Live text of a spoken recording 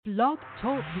Blog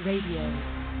Talk Radio.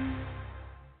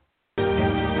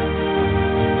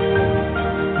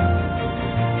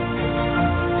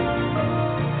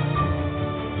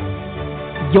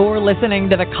 You're listening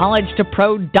to the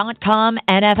College2Pro.com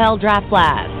NFL Draft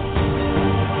Blast.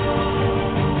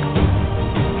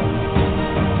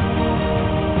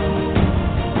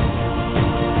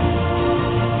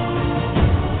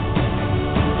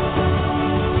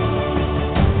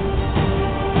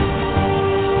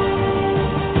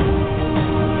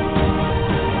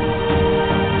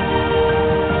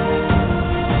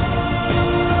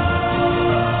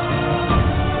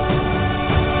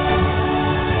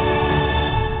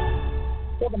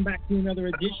 Another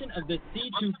edition of the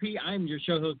C2P. I'm your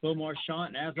show host, Bo Marchionte,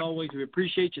 and as always, we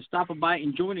appreciate you stopping by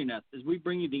and joining us as we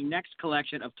bring you the next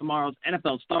collection of tomorrow's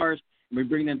NFL stars, and we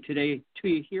bring them today to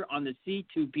you here on the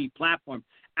C2P platform.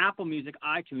 Apple Music,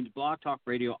 iTunes, Blog Talk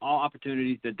Radio, all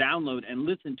opportunities to download and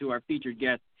listen to our featured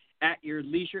guests at your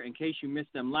leisure in case you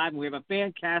missed them live. And we have a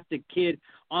fantastic kid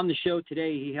on the show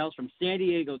today. He hails from San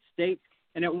Diego State.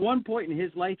 And at one point in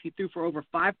his life, he threw for over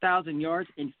 5,000 yards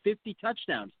and 50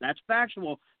 touchdowns. That's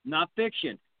factual, not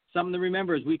fiction. Something to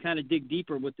remember as we kind of dig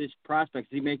deeper with this prospect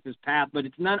as he makes his path. But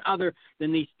it's none other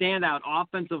than the standout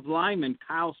offensive lineman,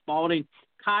 Kyle Spalding.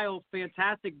 Kyle,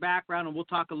 fantastic background, and we'll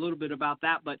talk a little bit about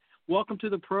that. But welcome to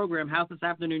the program. How's this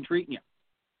afternoon treating you?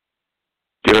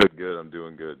 Good. I'm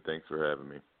doing good. Thanks for having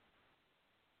me.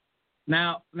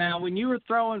 Now, when you were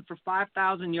throwing for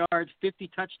 5,000 yards, 50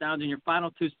 touchdowns in your final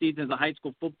two seasons of high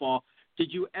school football,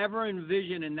 did you ever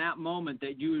envision in that moment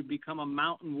that you would become a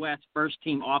Mountain West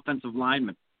first-team offensive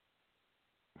lineman?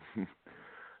 I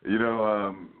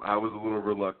was a little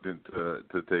reluctant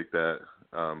to take that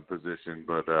position,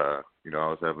 but, I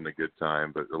was having a good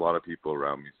time. But a lot of people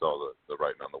around me saw the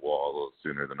writing on the wall a little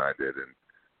sooner than I did. And,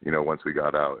 once we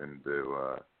got out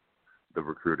into the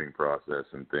recruiting process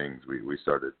and things, we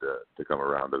started to come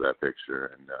around to that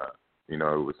picture, and it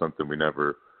was something we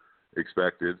never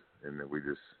expected, and we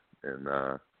just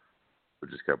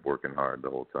kept working hard the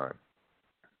whole time.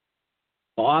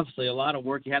 Well, obviously a lot of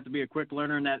work. You have to be a quick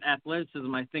learner, and that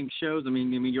athleticism I think shows. I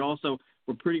mean you also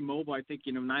were pretty mobile. I think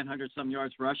 900 some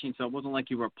yards rushing, so it wasn't like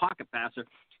you were a pocket passer.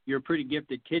 You're a pretty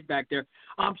gifted kid back there.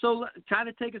 So kind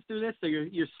of take us through this. So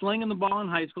you're slinging the ball in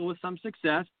high school with some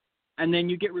success. And then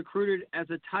you get recruited as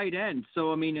a tight end.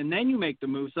 So, and then you make the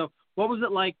move. So what was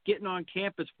it like getting on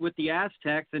campus with the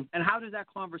Aztecs? And how does that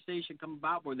conversation come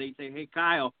about where they say, hey,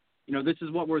 Kyle, this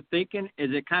is what we're thinking?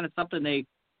 Is it kind of something they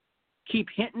keep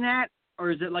hinting at?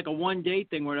 Or is it like a one-day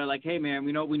thing where they're like, hey, man,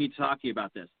 we need to talk to you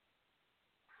about this?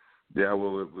 Yeah,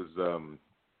 well, it was,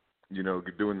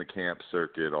 doing the camp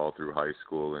circuit all through high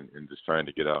school and just trying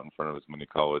to get out in front of as many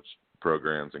college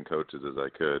programs and coaches as I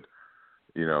could.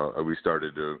 We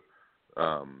started to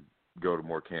go to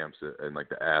more camps in like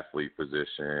the athlete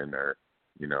position or,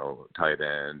 tight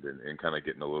end and kind of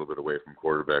getting a little bit away from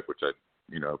quarterback, which I,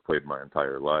 played my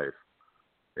entire life,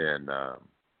 and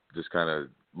just kind of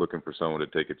looking for someone to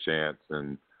take a chance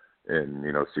and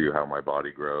see how my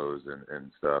body grows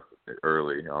and stuff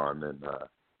early on, and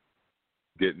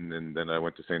then I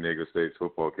went to San Diego State's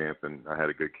football camp, and I had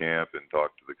a good camp and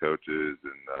talked to the coaches,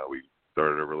 and we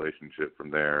started a relationship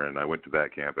from there, and I went to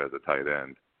that camp as a tight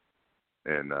end.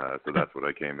 And so that's what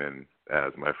I came in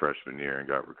as my freshman year and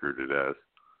got recruited as.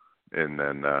 And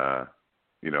then,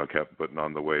 kept putting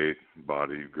on the weight.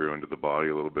 Body grew into the body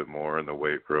a little bit more in the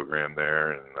weight program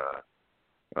there, and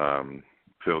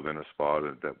filled in a spot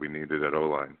that we needed at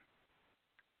O-line.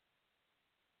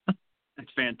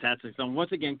 That's fantastic. So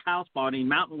once again, Kyle Spalding,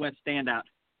 Mountain West standout,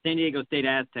 San Diego State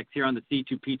Aztecs here on the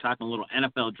C2P, talking a little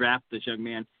NFL draft with this young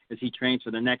man as he trains for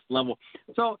the next level.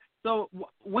 So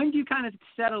when do you kind of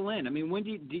settle in? I mean, when do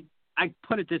you I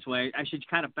put it this way, I should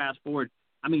kind of fast forward.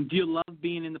 I mean, do you love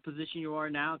being in the position you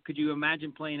are now? Could you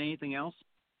imagine playing anything else?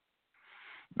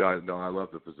 No, I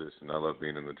love the position. I love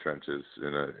being in the trenches.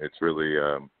 And it's really,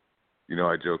 I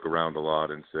joke around a lot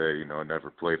and say, I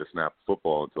never played a snap of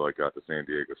football until I got to San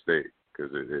Diego State,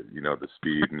 because, the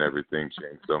speed and everything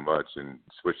changed so much, and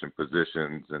switching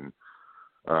positions, and,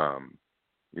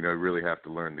 you really have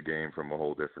to learn the game from a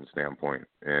whole different standpoint.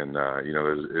 And,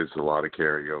 there's a lot of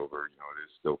carryover. It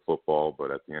is still football,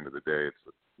 but at the end of the day, it's,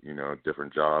 a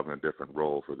different job and a different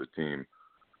role for the team.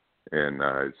 And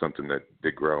it's something that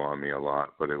did grow on me a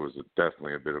lot, but it was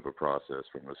definitely a bit of a process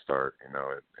from the start.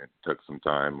 It took some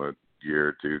time, a year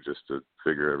or two, just to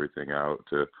figure everything out,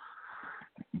 to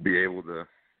be able to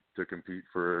compete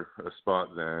for a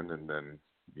spot then, and then,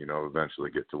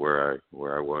 eventually get to where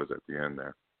I was at the end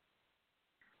there.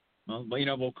 Well,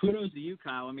 kudos to you,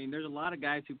 Kyle. I mean, there's a lot of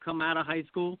guys who come out of high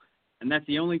school And that's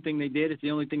the only thing they did. It's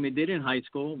the only thing they did in high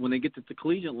school. When they get to the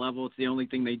collegiate level, it's the only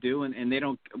thing they do, and they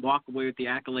don't walk away with the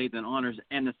accolades and honors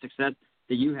and the success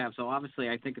that you have. So obviously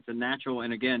I think it's a natural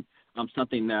and, again,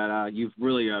 something that you've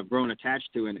really grown attached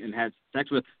to and had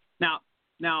sex with. Now,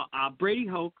 Brady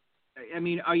Hoke, I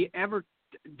mean, are you ever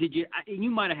 – did you – you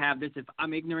might have this if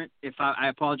I'm ignorant. If I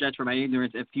apologize for my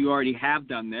ignorance if you already have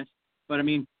done this. But, I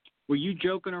mean, were you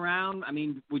joking around? I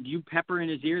mean, would you pepper in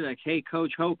his ear like, hey,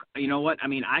 Coach Hoke, you know what? I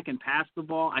mean, I can pass the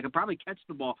ball. I can probably catch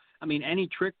the ball. I mean, any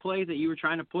trick plays that you were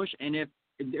trying to push? And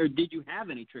or did you have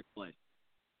any trick plays?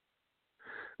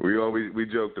 We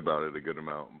joked about it a good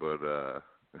amount, but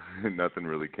nothing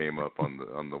really came up on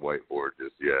the whiteboard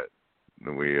just yet.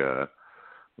 And we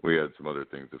had some other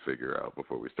things to figure out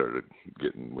before we started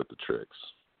getting with the tricks.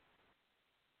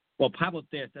 Well, how about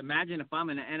this? Imagine if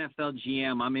I'm an NFL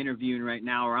GM, I'm interviewing right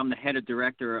now, or I'm the head of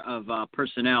director of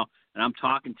personnel, and I'm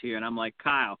talking to you, and I'm like,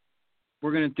 Kyle,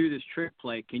 we're going to do this trick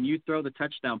play. Can you throw the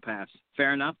touchdown pass?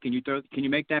 Fair enough. Can you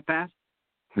make that pass?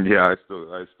 Yeah, I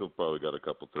still probably got a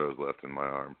couple throws left in my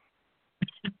arm.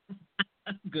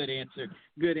 Good answer.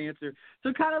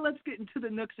 So kind of let's get into the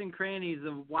nooks and crannies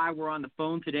of why we're on the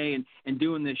phone today and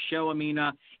doing this show. I mean,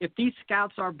 if these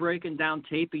scouts are breaking down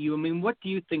tape of you, I mean, what do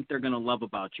you think they're going to love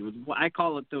about you? I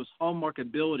call it those hallmark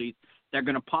abilities that are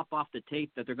going to pop off the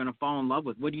tape that they're going to fall in love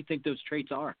with. What do you think those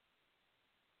traits are?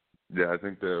 Yeah, I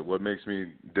think that what makes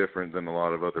me different than a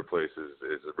lot of other places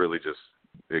is really just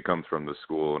it comes from the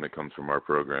school and it comes from our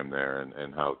program there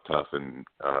and how tough and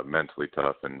mentally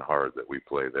tough and hard that we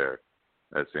play there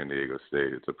at San Diego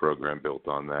State. It's a program built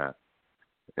on that.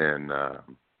 And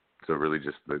so really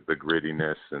just the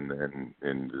grittiness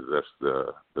and just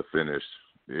the finish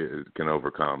can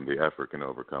overcome, the effort can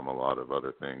overcome a lot of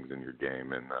other things in your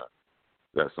game. And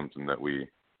that's something that we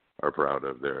are proud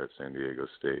of there at San Diego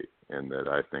State and that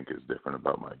I think is different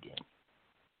about my game.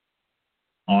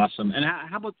 Awesome. And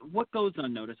how about what goes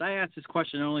unnoticed? I ask this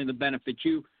question only to benefit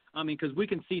you. I mean, because we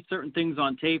can see certain things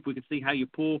on tape. We can see how you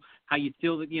pull, how you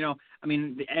feel, the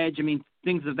edge,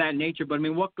 things of that nature. But,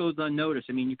 what goes unnoticed?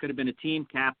 You could have been a team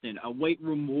captain, a weight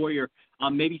room warrior.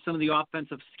 Maybe some of the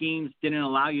offensive schemes didn't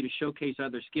allow you to showcase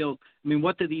other skills.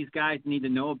 What do these guys need to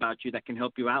know about you that can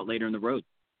help you out later in the road?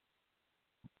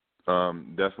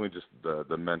 Definitely just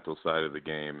the mental side of the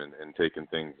game and taking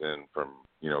things in from,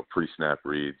 pre-snap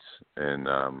reads and,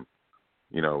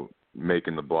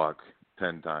 making the block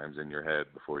 10 times in your head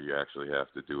before you actually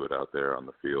have to do it out there on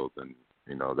the field. And,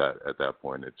 that at that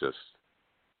point, it just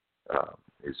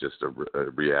is just a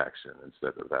reaction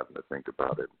instead of having to think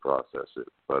about it and process it.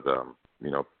 But,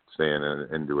 staying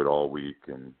into it all week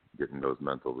and getting those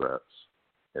mental reps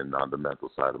and on the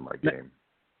mental side of my game.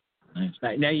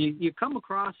 Nice. Now, you come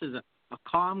across as a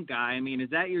calm guy. Is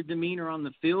that your demeanor on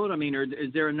the field? Or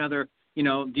is there another,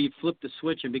 do you flip the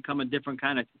switch and become a different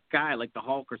kind of guy like the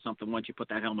Hulk or something once you put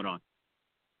that helmet on?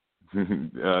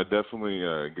 Definitely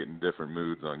getting different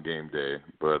moods on game day.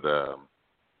 But, I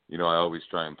always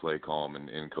try and play calm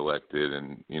and collected.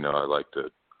 And, I like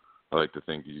to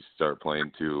think you start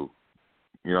playing too,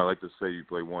 I like to say you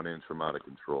play 1 inch from out of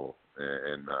control.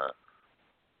 And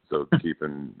so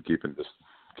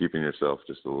keeping yourself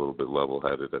just a little bit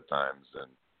level-headed at times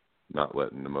and not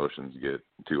letting emotions get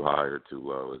too high or too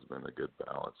low has been a good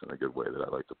balance and a good way that I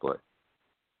like to play.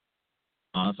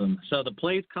 Awesome. So the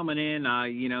play's coming in,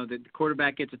 the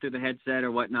quarterback gets it through the headset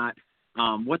or whatnot.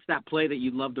 What's that play that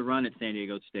you'd love to run at San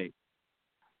Diego State?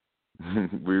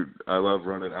 I love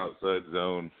running outside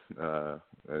zone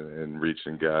and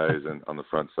reaching guys and on the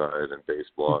front side and base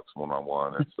blocks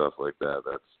one-on-one and stuff like that.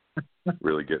 That's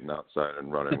really getting outside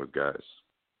and running with guys.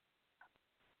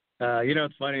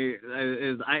 It's funny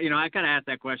is I kind of asked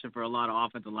that question for a lot of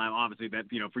offensive line, obviously that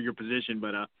for your position,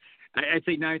 but I'd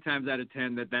say 9 times out of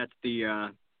 10 that's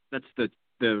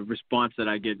the response that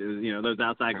I get is those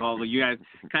outside calls. You guys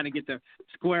kind of get to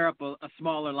square up a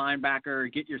smaller linebacker, or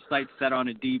get your sights set on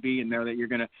a DB, and know that you're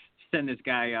going to send this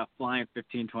guy flying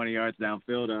 15, 20 yards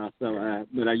downfield.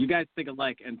 But you guys think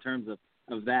alike in terms of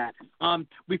that.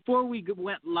 Before we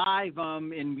went live,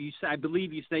 and I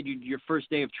believe you said your first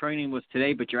day of training was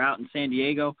today, but you're out in San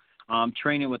Diego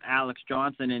training with Alex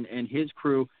Johnson and his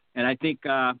crew, and I think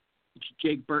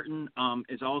Jake Burton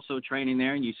is also training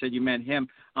there, and you said you met him.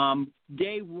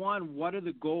 Day one, what are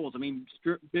the goals?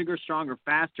 Bigger, stronger,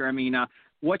 faster.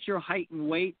 What's your height and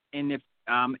weight, and if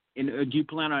do you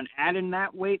plan on adding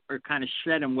that weight or kind of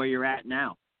shedding where you're at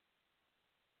now?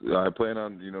 I plan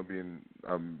on being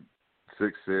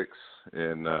 6'6",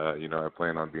 and I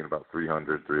plan on being about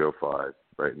 300, 305,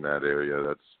 right in that area.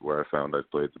 That's where I found I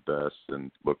played the best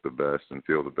and look the best and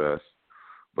feel the best.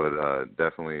 But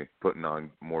definitely putting on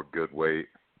more good weight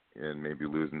and maybe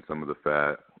losing some of the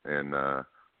fat and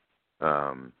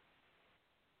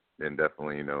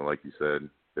definitely, you know, like you said,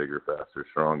 bigger, faster,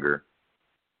 stronger.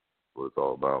 What it's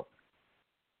all about.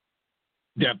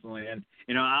 Definitely, and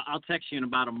you know, I'll text you in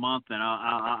about a month, and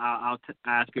I'll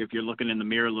ask you if you're looking in the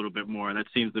mirror a little bit more. That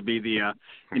seems to be the,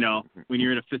 you know, when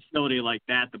you're in a facility like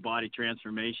that, the body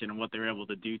transformation and what they're able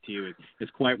to do to you is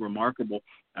quite remarkable.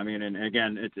 I mean, and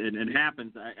again, it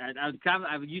happens.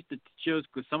 I used to shows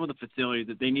with some of the facilities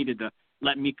that they needed to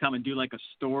let me come and do like a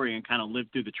story and kind of live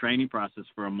through the training process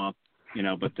for a month, you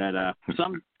know. But that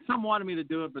some wanted me to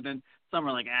do it, but then some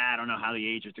are like, I don't know how the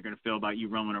agents are going to feel about you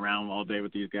roaming around all day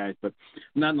with these guys. But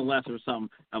nonetheless, it was something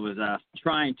I was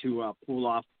trying to pull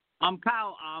off.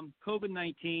 Kyle,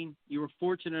 COVID-19, you were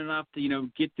fortunate enough to, you know,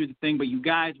 get through the thing, but you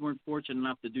guys weren't fortunate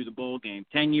enough to do the bowl game.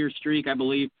 10-year streak, I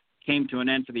believe, came to an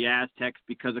end for the Aztecs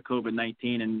because of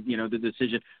COVID-19 and, you know, the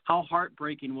decision. How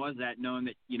heartbreaking was that, knowing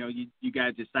that, you know, you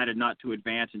guys decided not to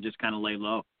advance and just kind of lay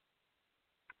low?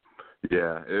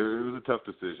 Yeah, it was a tough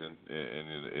decision,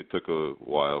 and it took a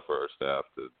while for our staff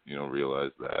to, you know,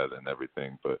 realize that and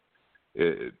everything. But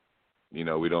it you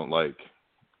know, we don't like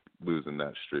losing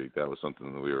that streak. That was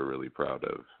something that we were really proud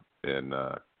of, and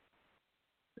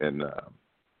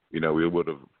you know, we would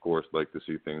have, of course, liked to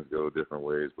see things go different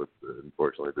ways, but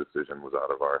unfortunately, the decision was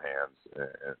out of our hands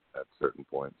at certain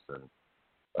points, and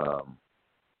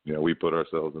you know, we put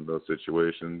ourselves in those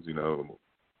situations. You know,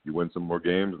 you win some more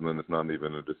games, and then it's not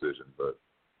even a decision. But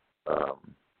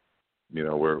you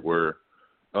know, we're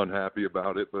unhappy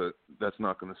about it, but that's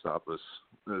not going to stop us.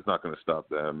 It's not going to stop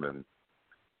them, and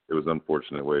it was an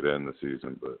unfortunate way to end the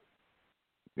season. But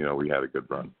you know, we had a good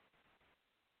run.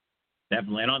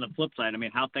 Definitely. And on the flip side, I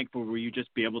mean, how thankful were you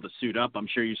just be able to suit up? I'm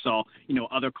sure you saw, you know,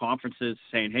 other conferences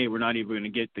saying, hey, we're not even going to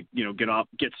get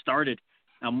started.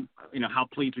 You know, how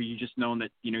pleased were you just knowing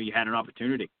that, you know, you had an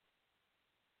opportunity?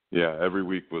 Yeah, every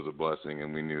week was a blessing,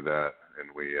 and we knew that, and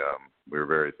we were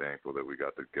very thankful that we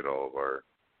got to get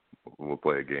we'll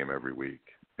play a game every week.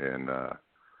 And,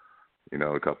 you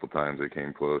know, a couple times it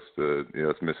came close to, you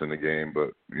know, us missing a game, but,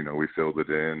 you know, we filled it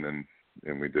in,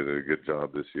 and we did a good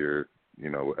job this year, you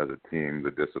know, as a team,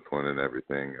 the discipline and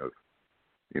everything of,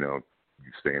 you know,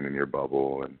 staying in your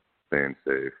bubble and staying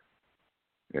safe.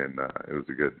 And it was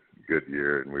a good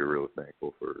year, and we were really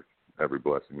thankful for every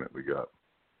blessing that we got.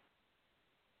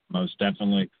 Most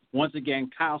definitely. Once again,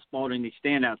 Kyle Spalding, the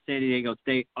standout San Diego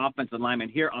State offensive lineman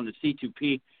here on the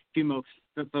C2P. If you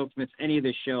folks miss any of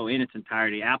this show in its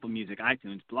entirety, Apple Music,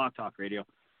 iTunes, Blog Talk Radio,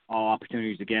 all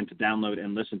opportunities, again, to download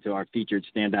and listen to our featured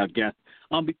standout guests.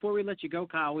 Before we let you go,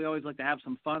 Kyle, we always like to have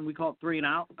some fun. We call it 3 and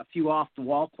Out, a few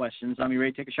off-the-wall questions. You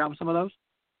ready to take a shot with some of those?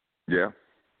 Yeah.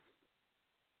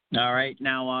 All right.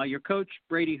 Now, your coach,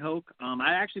 Brady Hoke, I've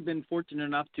actually been fortunate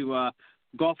enough to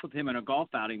golf with him in a golf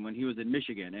outing when he was in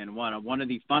Michigan, and one of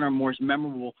the funner, more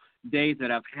memorable days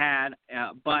that I've had.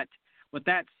 But with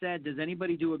that said, does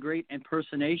anybody do a great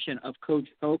impersonation of Coach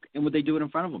Hoke, and would they do it in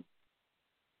front of him?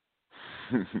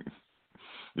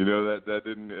 You know, that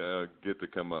didn't get to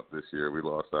come up this year. We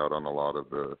lost out on a lot of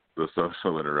the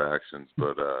social interactions,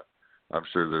 but I'm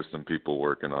sure there's some people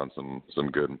working on some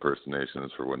good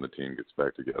impersonations for when the team gets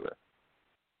back together.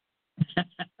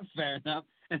 Fair enough.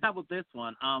 And how about this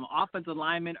one? Offensive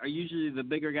linemen are usually the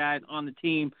bigger guys on the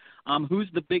team.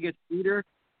 Who's the biggest leader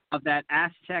of that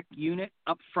Aztec unit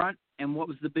up front, and what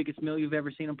was the biggest meal you've ever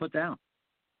seen him put down?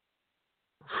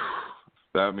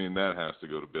 That has to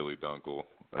go to Billy Dunkel.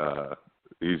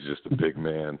 He's just a big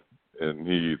man, and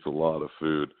he eats a lot of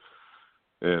food.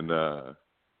 And I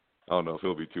don't know if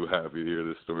he'll be too happy to hear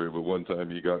this story, but one time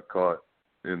he got caught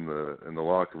in the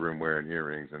locker room wearing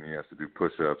earrings, and he has to do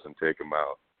push-ups and take them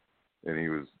out. And he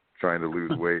was trying to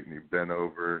lose weight, and he bent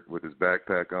over with his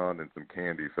backpack on, and some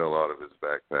candy fell out of his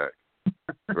backpack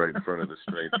right in front of the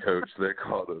strength coach that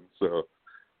caught him. So,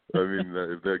 I mean,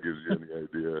 if that gives you any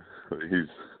idea,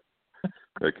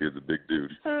 that kid's a big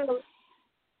dude.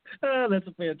 Oh, that's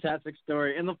a fantastic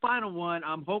story. And the final one,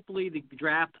 hopefully the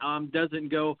draft doesn't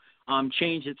go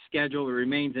change its schedule. It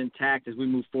remains intact as we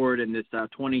move forward in this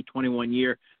 2021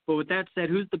 year. But with that said,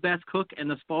 who's the best cook in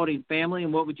the Spalding family,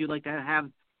 and what would you like to have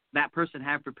that person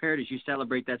have prepared as you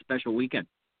celebrate that special weekend?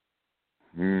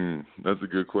 That's a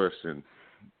good question.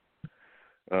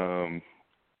 You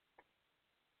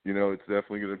know, it's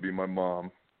definitely going to be my mom,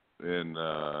 and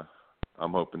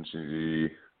I'm hoping she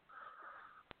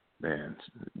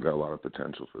got a lot of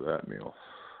potential for that meal.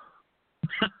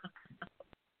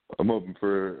 I'm hoping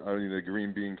for, a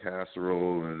green bean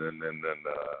casserole, and then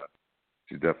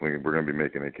we're going to be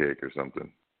making a cake or something.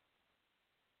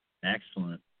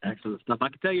 Excellent. Excellent stuff. I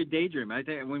can tell you daydream. I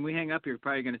tell you, when we hang up, you're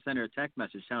probably going to send her a text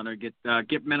message telling her get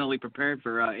mentally prepared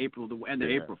for April, the end of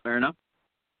April. Fair enough?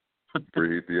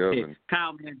 Preheat the oven. Hey,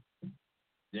 Kyle, man.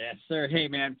 Yes, sir. Hey,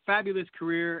 man, fabulous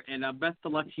career, and best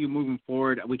of luck to you moving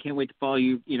forward. We can't wait to follow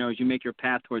you, as you make your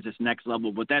path towards this next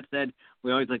level. With that said,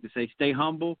 we always like to say stay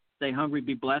humble, stay hungry,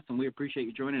 be blessed, and we appreciate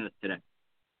you joining us today.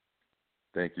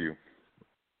 Thank you.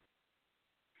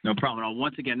 No problem at all.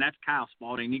 Once again, that's Kyle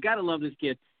Spalding. You got to love this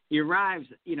kid. He arrives,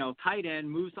 tight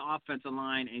end, moves to offensive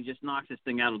line, and just knocks this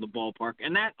thing out of the ballpark.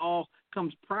 And that all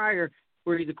comes prior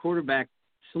where he's a quarterback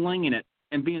slinging it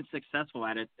and being successful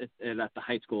at it at the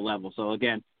high school level. So,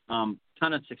 again, ton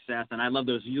of success. And I love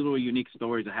those little unique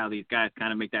stories of how these guys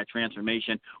kind of make that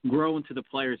transformation, grow into the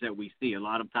players that we see. A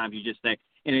lot of times you just say,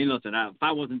 listen, if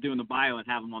I wasn't doing the bio and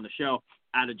have him on the show,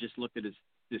 I'd have just looked at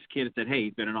this kid and said, hey,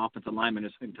 he's been an offensive lineman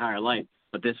his entire life.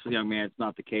 But this young man, it's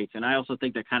not the case. And I also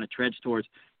think that kind of treads towards,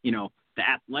 the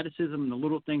athleticism and the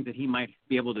little things that he might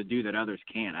be able to do that others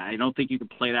can't. I don't think you can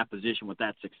play that position with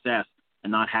that success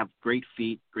and not have great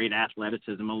feet, great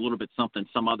athleticism, a little bit something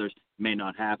some others may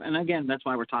not have. And, again, that's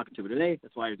why we're talking to him today.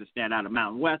 That's why he's a standout of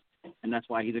Mountain West, and that's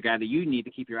why he's a guy that you need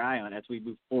to keep your eye on as we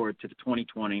move forward to the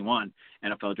 2021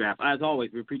 NFL Draft. As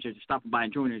always, we appreciate you stopping by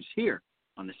and joining us here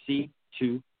on the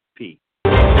C2P.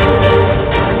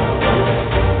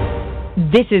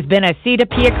 This has been a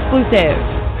C2P exclusive.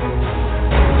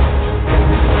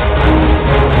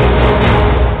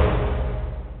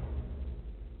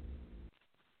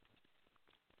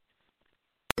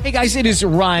 Hey guys, it is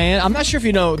Ryan. I'm not sure if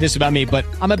you know this about me, but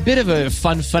I'm a bit of a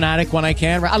fun fanatic when I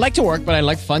can. I like to work, but I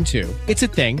like fun too. It's a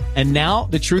thing. And now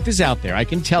the truth is out there. I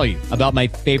can tell you about my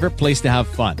favorite place to have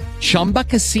fun. Chumba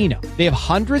Casino. They have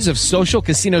hundreds of social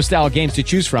casino style games to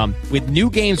choose from with new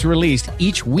games released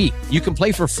each week. You can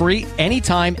play for free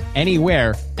anytime,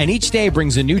 anywhere. And each day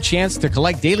brings a new chance to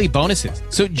collect daily bonuses.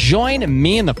 So join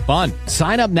me in the fun.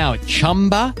 Sign up now at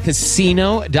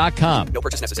ChumbaCasino.com. No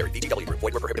purchase necessary. VGW Group.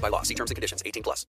 Void where prohibited by law. See terms and conditions. 18+.